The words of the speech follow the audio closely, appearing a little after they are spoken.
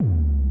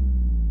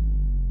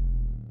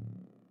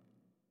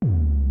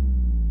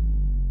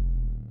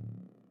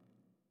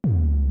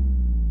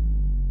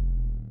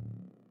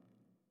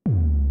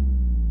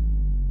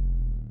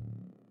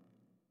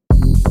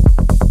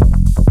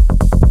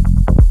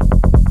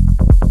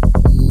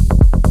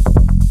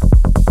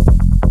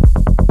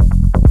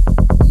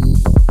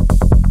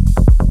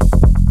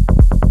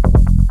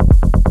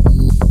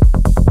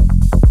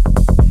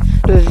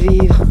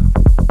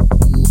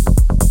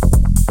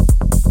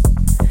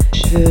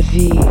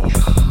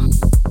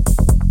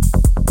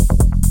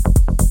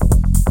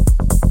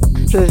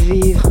Je veux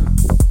vivre.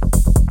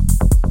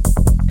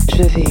 Je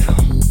veux vivre.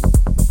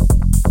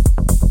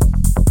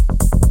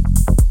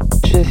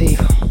 Je veux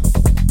vivre.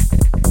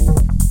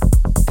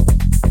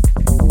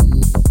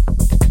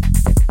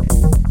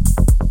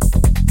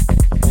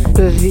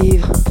 Je veux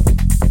vivre.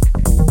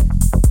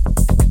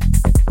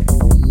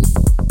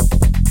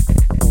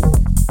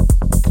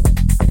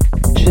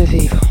 Je veux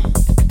vivre.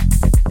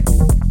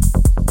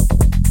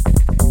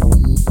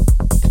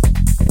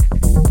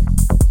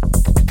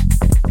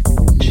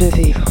 Je veux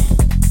vivre.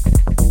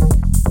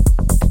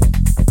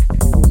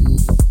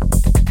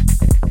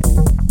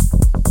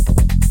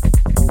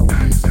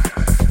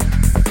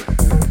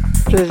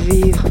 Je veux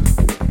vivre.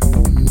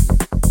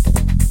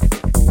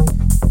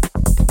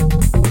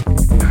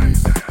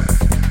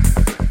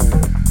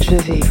 Je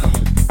veux vivre.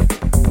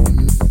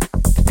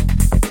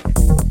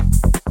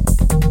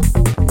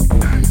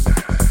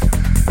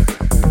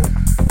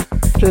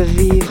 Je veux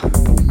vivre.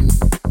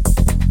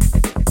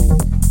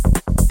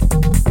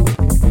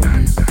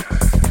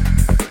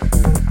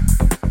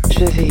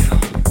 Je veux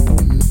vivre.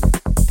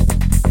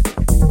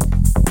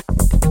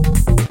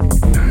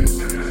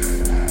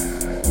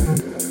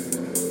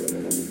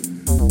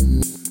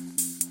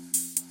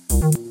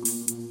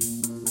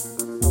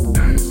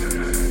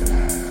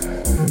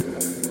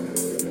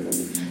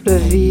 Je veux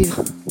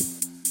vivre.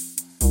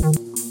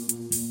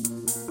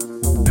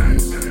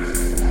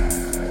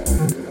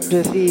 Je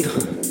veux vivre.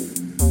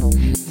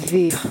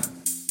 Vivre.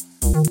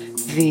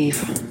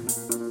 Vivre.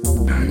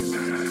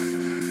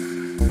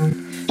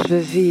 Je veux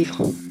vivre.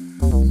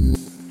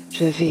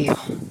 Je veux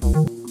vivre.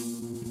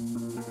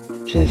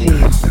 Je veux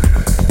vivre.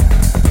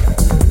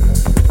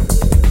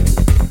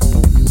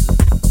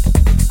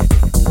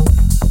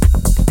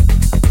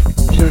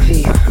 Je veux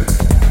vivre.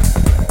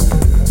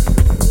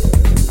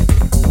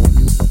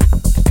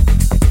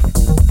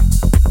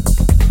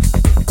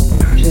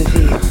 Je veux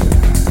vivre.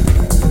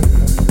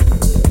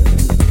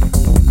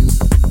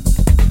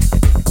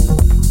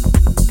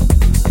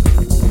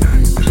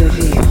 Je veux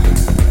vivre.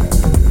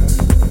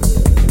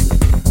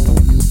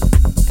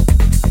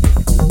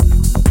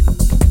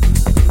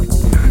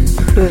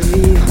 Je veux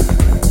vivre.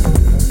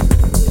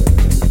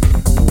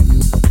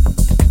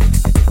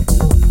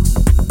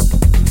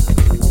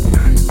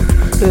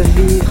 Je veux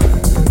vivre.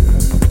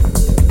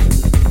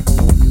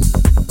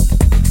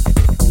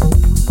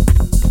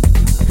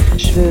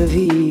 Je veux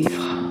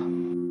vivre.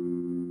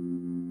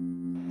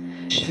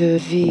 Je veux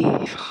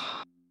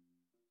vivre.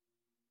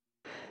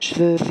 Je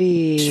veux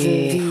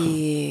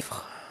vivre.